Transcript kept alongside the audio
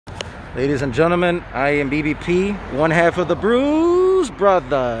Ladies and gentlemen, I am BBP, one half of the Brews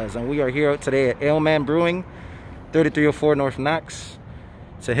Brothers, and we are here today at Aleman Brewing, 3304 North Knox.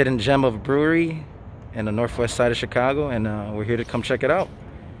 It's a hidden gem of a brewery in the northwest side of Chicago, and we're here to come check it out.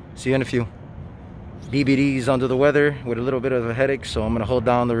 See you in a few. BBD's under the weather with a little bit of a headache, so I'm going to hold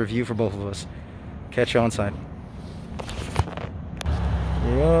down the review for both of us. Catch you on site.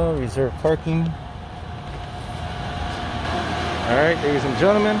 Here we go, reserved parking. Alright, ladies and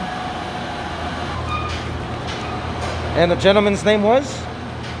gentlemen. And the gentleman's name was?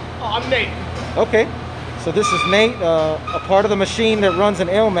 Oh, I'm Nate. Okay, so this is Nate, a part of the machine that runs an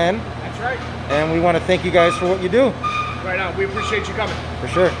Aleman. That's right. And we want to thank you guys for what you do. Right on. We appreciate you coming. For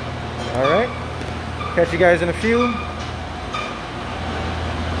sure. All right. Catch you guys in a few.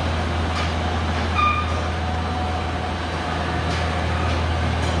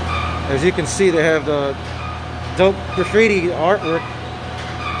 As you can see, they have the dope graffiti artwork.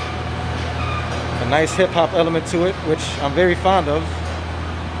 A nice hip-hop element to it, which I'm very fond of.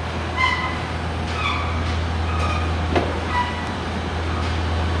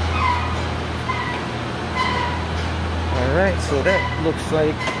 Alright, so that looks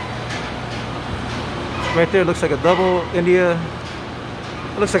like, right there looks like a double India,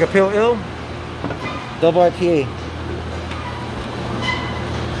 it looks like a pale ale, double IPA.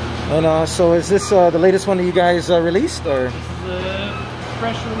 And so is this the latest one that you guys released, or? This is a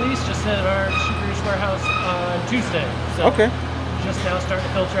fresh release, just at our distributor's warehouse on Tuesday. So okay. Just now starting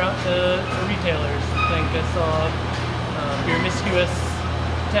to filter out to retailers. I think I saw Beer Miscuous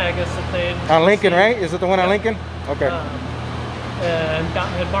tag us that they'd on Lincoln, right? Is it the one on Lincoln? Okay. And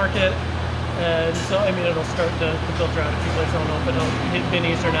Fountainhead Market. And so, I mean, it'll start to filter out a few places. I don't know if it'll hit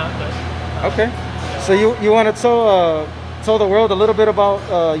minis or not, but... okay. Yeah. So you want to tell the world a little bit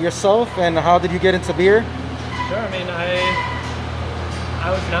about yourself and how did you get into beer? Sure. I mean, I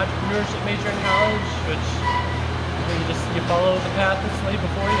was an entrepreneurship major in college, which you follow the path that's laid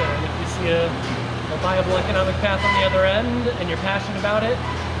before you, and if you see a viable economic path on the other end and you're passionate about it,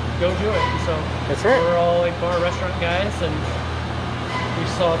 go do it. And so that's right. We're all like bar restaurant guys, and we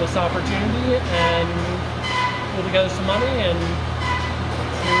saw this opportunity and pulled together some money, and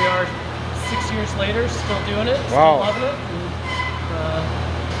here we are 6 years later, still doing it, wow. Still loving it. And,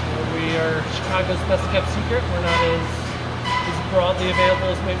 we are Chicago's best kept secret. We're not as broadly available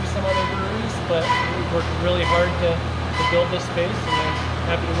as maybe some other breweries, but we've worked really hard to build this space, and I'm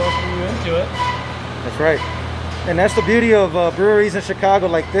happy to welcome you into it. That's right. And that's the beauty of breweries in Chicago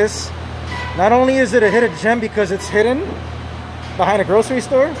like this. Not only is it a hidden gem because it's hidden behind a grocery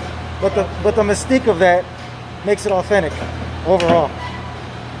store, but the mystique of that makes it authentic overall.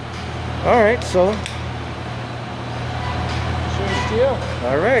 All right, so. Cheers to you.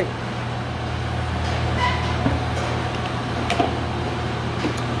 All right.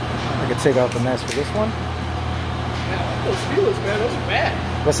 I can take out the mask for this one. Man, I like those feelers, man. Those are bad.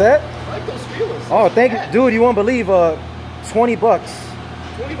 What's that? I like those feelers. Oh, thank you. Dude, you won't believe, 20 bucks.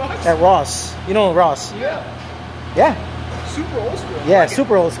 20 bucks? At Ross. You know Ross? Yeah. Yeah. Super old school. Yeah, like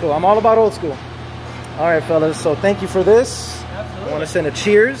super old school. I'm all about old school. All right, fellas. So thank you for this. Absolutely. I want to send a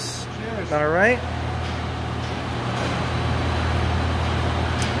cheers. Cheers. All right.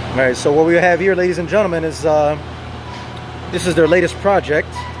 All right, so what we have here, ladies and gentlemen, is this is their latest project.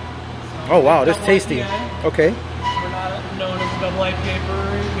 Oh, wow, this is tasty. IPA. Okay. We're not known as a double IPA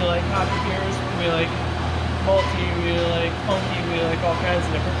brewery. We like hoppy beers. We like malty. We like funky. We like all kinds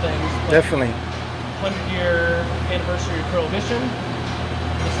of different things. But definitely. 100-year anniversary of Prohibition.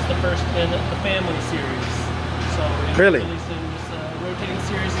 This is the first in the family series. So we're really releasing this rotating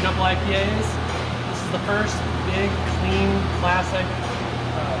series of double IPAs. This is the first big, clean, classic.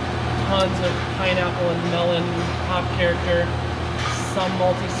 Tons of pineapple and melon hop character, some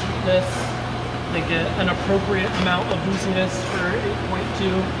malty sweetness. I think an appropriate amount of booziness for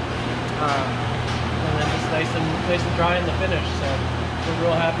 8.2, and then just nice and dry in the finish. So we're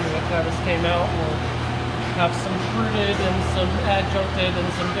real happy with how this came out. We'll have some fruited and some adjuncted and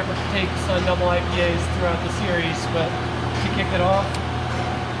some different takes on double IPAs throughout the series, but to kick it off,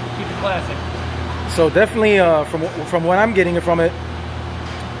 keep it classic. So definitely, from what I'm getting from it,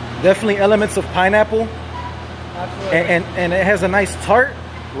 definitely elements of pineapple. Absolutely. And it has a nice tart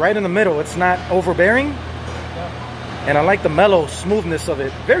right in the middle. It's not overbearing. Yeah. And I like the mellow smoothness of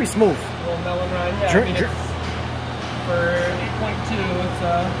it. Very smooth. A little melon rind. Yeah, I mean, for 8.2, it's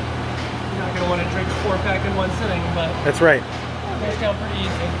you're not going to want to drink a 4-pack in one sitting, but that's right. It goes down pretty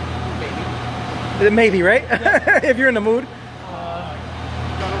easy. Maybe, right? Yeah. If you're in the mood.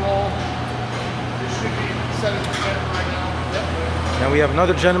 Gonna roll. This should be 7% right now. Yep. Now we have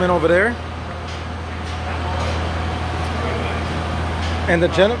another gentleman over there. And the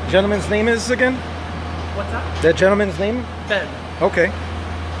gentleman's name is again? What's that? That gentleman's name? Ben. Okay.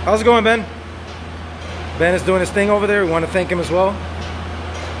 How's it going, Ben? Ben is doing his thing over there. We want to thank him as well.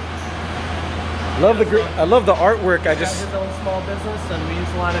 I love the artwork. He's got his own small business, and we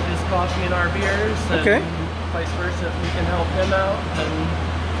use a lot of his coffee in our beers. And okay. Vice versa, if we can help him out, then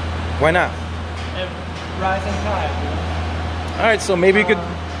why not? And rising tide. You know? All right, so maybe you could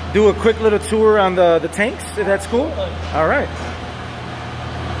do a quick little tour on the tanks, if that's cool. All right.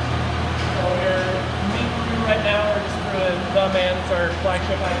 So we're meat brew right now. We're just brewing the Man. It's our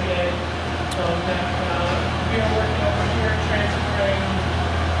flagship IPA. So that we are working over here, transferring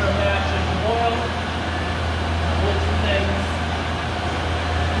from mash into oil. With some things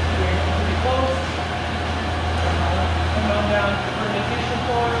we're pretty close. Come on down to fermentation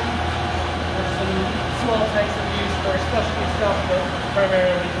form. There's some small tanks that we use for specialty stuff, but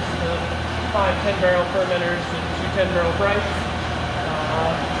primarily just the 5-10 barrel fermenters and 2 10-barrel brights.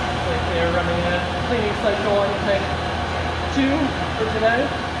 Like they're running a cleaning cycle on the tank 2 for today.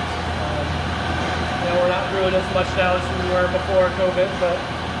 You know, we're not brewing as much now as we were before COVID, but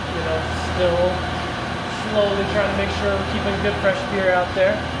you know, still slowly trying to make sure we're keeping good fresh beer out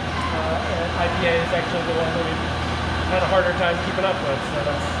there. And IPA is actually the one that we've had a harder time keeping up with, so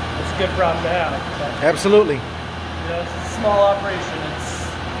that's a good problem to have. But, absolutely. you know, it's a small operation. It's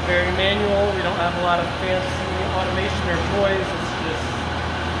very manual. We don't have a lot of fancy automation or toys. It's just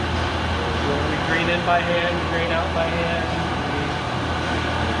we grain in by hand, we grain out by hand.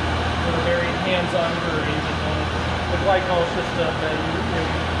 We're very hands-on brewery. The glycol system, and we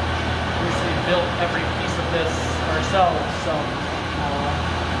basically built every piece of this ourselves. So,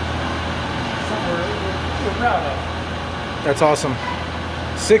 we're proud of. That's awesome.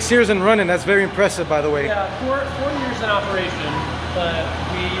 6 years and running. That's very impressive, by the way. Yeah, 4 years in operation, but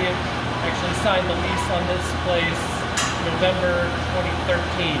we actually signed the lease on this place November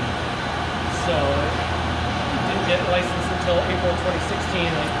 2013. So it didn't get licensed until April 2016.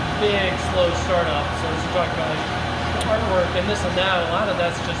 Like big, slow startup. So as you talk about like the artwork and this and that, a lot of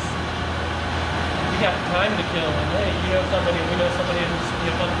that's just we got time to kill. And hey, we know somebody who's be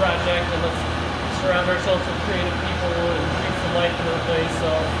a fun project, and let's surround ourselves with creative people and breathe some life into the place.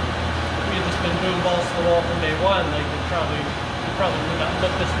 So if we had just been boom balls to the wall from day one, like it probably would not look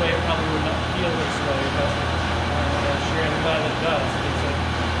this way, it probably would not feel this way. But sure, I'm glad it does.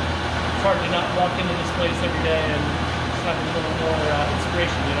 It's hard to not walk into this place every day and just have a little more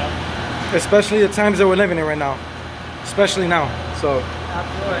inspiration, you know? Especially the times that we're living in right now. Especially now. So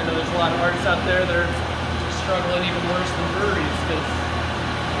absolutely. I know there's a lot of artists out there that are struggling even worse than breweries because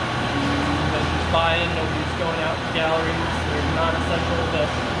nobody's buying, nobody's going out to galleries. They're non-essential, but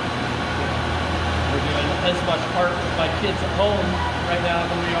we're doing as much art with my kids at home right now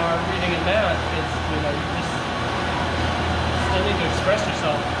than we are reading and math because, you know, you just still need to express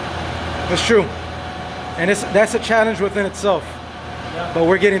yourself. that's true. And that's a challenge within itself. Yeah. But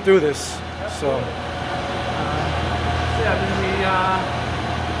we're getting through this. Absolutely. So yeah, I mean,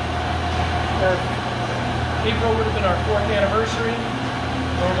 April would have been our 4th anniversary.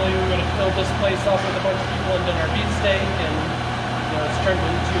 Normally we would have filled this place up with a bunch of people and done our beefsteak, and you know, it's turned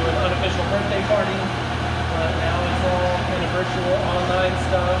into an unofficial birthday party. Now it's all kind of virtual online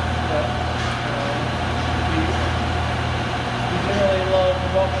stuff. But we generally love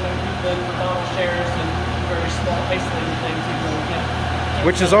welcoming people in for bottle shares and very small isolated things, even though we can't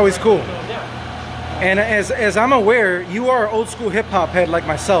which is always cool. Yeah. And as I'm aware, you are an old school hip hop head like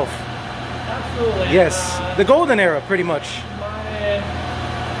myself. Absolutely. Yes, the golden era, pretty much.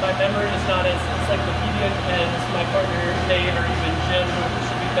 My memory is not as encyclopedic as my partner Nate or even Jim, who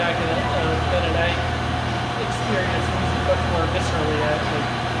should be back in Ben and I experience music much more viscerally. Like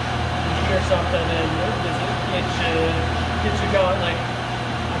you hear something and it gets you going. Like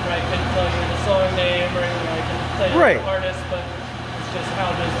I couldn't tell you the song name or anything. I can tell you the artist, but it's just how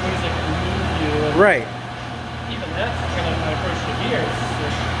does music move you. And right. even that's kind of my approach to beer.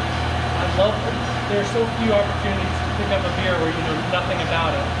 I love it. There's so few opportunities to pick up a beer where you know nothing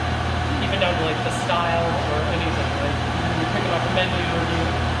about it, even down to like the style or anything. Like you pick up a menu or you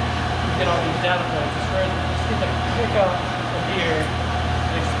get all these data points. It's rare just get to pick up a beer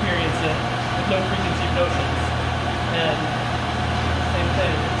and experience it with no preconceived notions. And same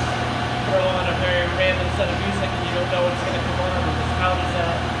thing. It's throw on a very random set of music and you don't know what's going to come on. And just how does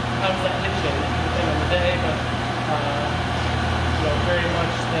that hit you? Depending on the day, but you know, very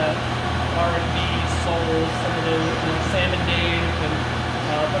much that R&B, soul, some of the Sam and Dave and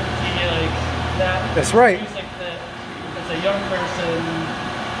Booker T, like that. That's right. Music that, as a young person,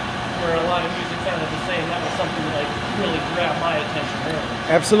 where a lot of music sounded the same, that was something that like really grabbed my attention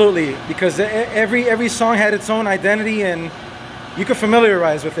early. Absolutely, because every song had its own identity, and you can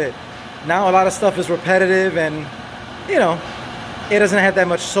familiarize with it. Now a lot of stuff is repetitive, and you know, it doesn't have that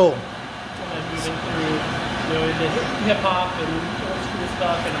much soul. And then moving through, you know, the hip hop and old school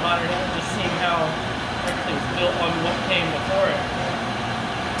stuff and modern, just seeing how everything's built on what came before it.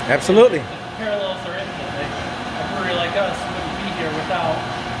 Absolutely. The parallels are infinite. Like, a brewery like us wouldn't be here without,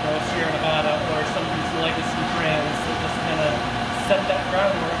 you know, Sierra Nevada or some of these legacy brands that just kind of set that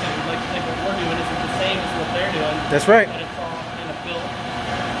groundwork. And we'd like to think what we're doing isn't the same as what they're doing. That's right. And it's all kind of built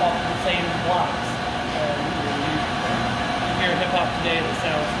off of the same blocks. And you hear hip hop today that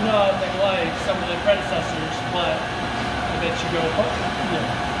sounds nothing like some of the predecessors, but I bet you go, you know,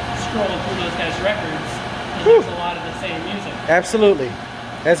 scrolling through those guys' records, and there's a lot of the same music. Absolutely.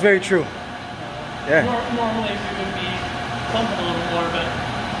 That's very true. Yeah. Normally we would be bumping a little more, but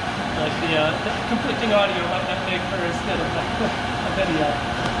like the conflicting audio might not make for as good of a video.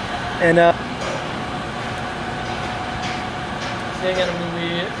 And So again, I mean, we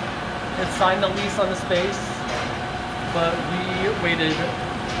had signed the lease on the space, but we waited,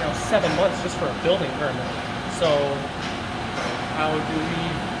 you know, 7 months just for a building permit. So how do we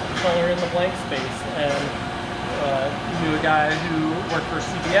color in the blank space? And knew a guy who worked for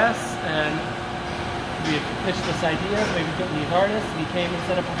CBS, and we had pitched this idea, maybe getting these artists, and he came and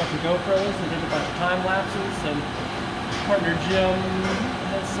set up a bunch of GoPros and did a bunch of time lapses, and partner Jim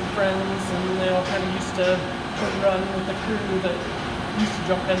has some friends, and they all kind of used to run with the crew that used to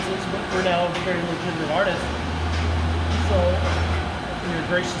jump fences, but we're now very legitimate artists. So we were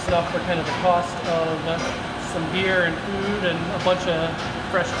gracious enough for kind of the cost of some beer and food and a bunch of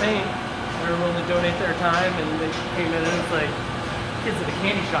fresh paint. They were willing to donate their time, and they came in and it was like kids at a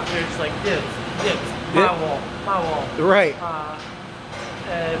candy shop. They're just like, dibs, my wall, my wall. right.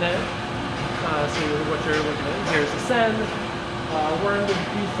 And then, so what you're looking at here is Ascend. We're in the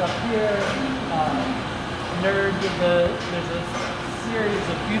piece up here. Nerd with there's a series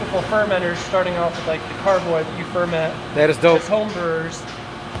of beautiful fermenters starting off with like the carboy that you ferment. That is dope. As home brewers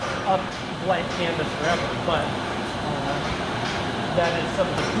up blank canvas forever, but that is some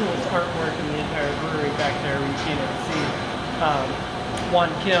of the coolest artwork in the entire brewery back there where you can't even see.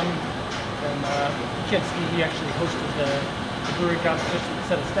 Juan Kim from Kinski, he actually hosted the brewery competition that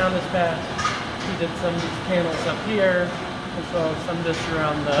set us down this path. He did some of these panels up here, as well as some of this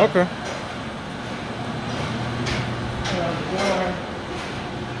around the, Okay. around the door.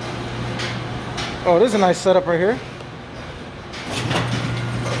 Oh, this is a nice setup right here.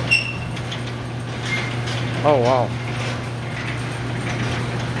 Oh, wow.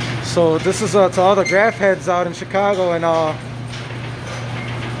 So this is to all the graph heads out in Chicago, and all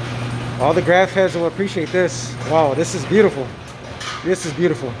the graph heads will appreciate this. Wow, this is beautiful. This is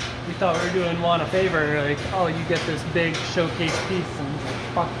beautiful. We thought we were doing Juan a favor, like, oh, you get this big showcase piece, and like,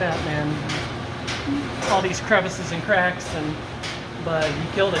 fuck that, man. All these crevices and cracks, but he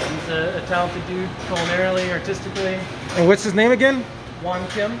killed it. He's a talented dude, culinarily, artistically. And what's his name again? Juan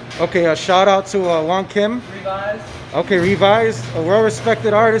Kim. Okay, a shout out to Juan Kim. Revised. Okay, Revised, a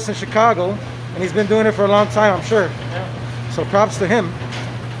well-respected artist in Chicago, and he's been doing it for a long time, I'm sure. Yeah. So props to him.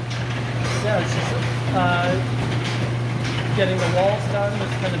 Yeah, it's just getting the walls done was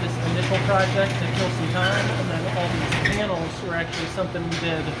kind of this initial project to kill some time, and then all these panels were actually something we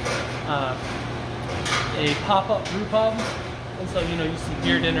did a pop-up brew pub. And so, you know, you see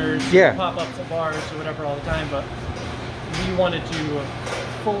beer dinners, yeah, pop-ups at bars or whatever all the time, but we wanted to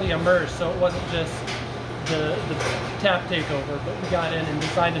fully immerse, so it wasn't just the tap takeover, but we got in and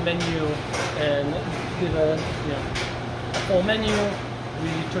designed a menu and did a full menu. We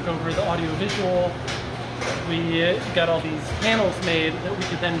took over the audio visual. We got all these panels made that we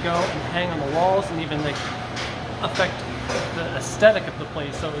could then go and hang on the walls and even like affect the aesthetic of the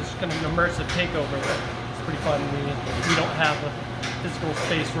place. So it was kind of an immersive takeover. It's pretty fun. We don't have a physical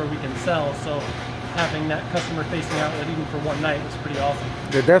space where we can sell, so having that customer facing outlet even for one night was pretty awesome.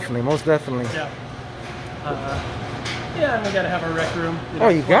 Yeah, definitely, most definitely. Yeah. Yeah, and we got to have our rec room. Oh,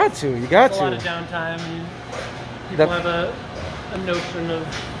 you got to. You got to. A lot of downtime. People have a notion of,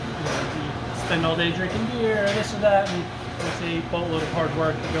 you know, you spend all day drinking beer or this or that, and there's a boatload of hard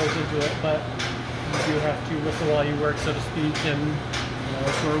work that goes into it, but you do have to whistle while you work, so to speak, and you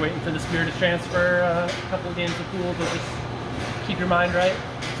know, so we're waiting for this beer to transfer a couple of games of pool, but just keep your mind right.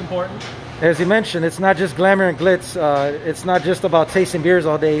 It's important. As you mentioned, it's not just glamour and glitz. It's not just about tasting beers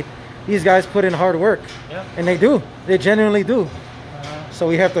all day. These guys put in hard work, yeah, and they do. They genuinely do. So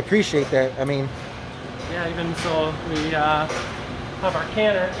we have to appreciate that. I mean, yeah. Even so, we have our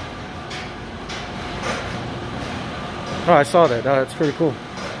canner. Oh, I saw that. That's pretty cool.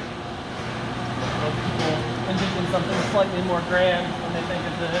 Well, people envision something slightly more grand when they think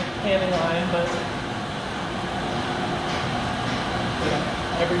of the canning line, but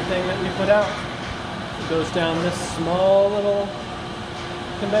everything that we put out goes down this small little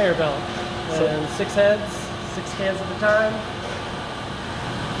conveyor belt. And 6 heads, 6 cans at a time.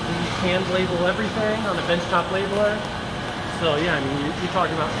 We hand label everything on a benchtop labeler. So yeah, I mean, you're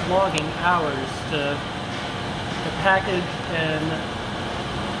talking about logging hours to package and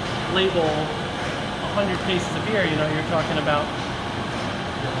label 100 cases of beer. You know, you're talking about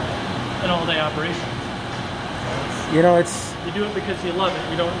an all-day operation. So You know, it's... you do it because you love it.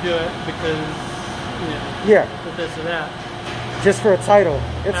 You don't do it because, you know, Yeah. for this or that. Just for a title.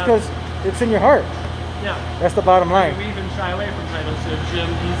 It's because it's in your heart. Yeah. That's the bottom line. We even shy away from titles. So Jim,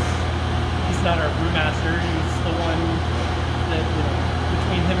 he's not our brewmaster. He's the one that, you know,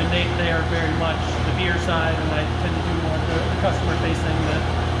 between him and Nate, they are very much the beer side, and I tend to do more of the customer facing,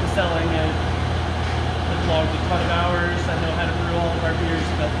 the selling. I've logged a ton of hours. I know how to brew all of our beers,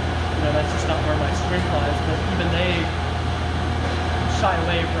 but you know, that's just not where my strength lies. But even they shy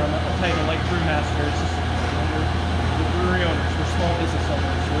away from a title like brewmaster. It's just, you know, we're brewery owners, we're small business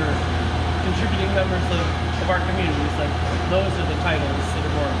owners, we're contributing members of our communities. Like, those are the titles that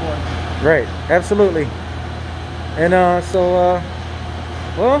are more important. Right, absolutely. And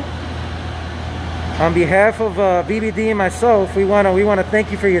well, on behalf of BBD and myself, we want to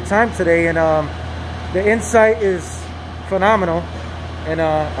thank you for your time today. And the insight is phenomenal. And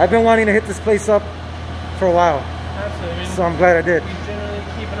I've been wanting to hit this place up for a while. Absolutely. I mean, So I'm glad I did. we generally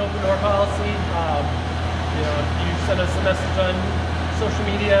keep an open door policy. You know, if you send us a message on social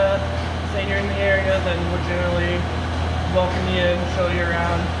media saying you're in the area, then we'll generally welcome you in, show you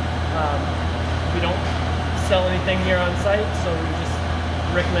around. We don't sell anything here on site, so we just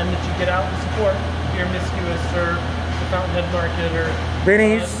recommend that you get out and support Beer Miscuous or the Fountainhead Market or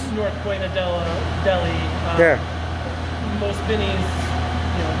Benny's. North Buena Deli. Yeah. Most Benny's,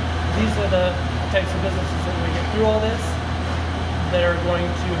 you know, these are the types of businesses that we get through all this that are going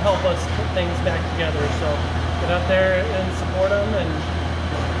to help us put things back together. So get out there and support them, and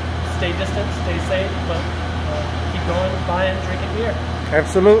stay distant, stay safe, but keep going, buying, drinking beer.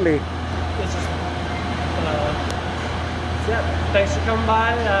 Absolutely. It's just, yeah, thanks for coming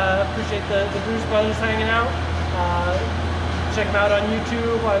by. Appreciate the Brews Brothers hanging out. Check them out on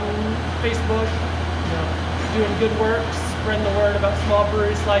YouTube, on Facebook. You know, doing good work, spreading the word about small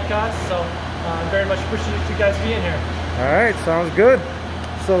breweries like us. So very much appreciate you guys being here. All right, sounds good.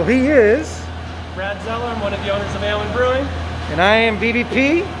 So he is Brad Zeller, I'm one of the owners of Aleman Brewing. and I am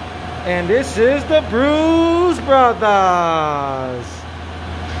BBP, and this is the Brews Brothers.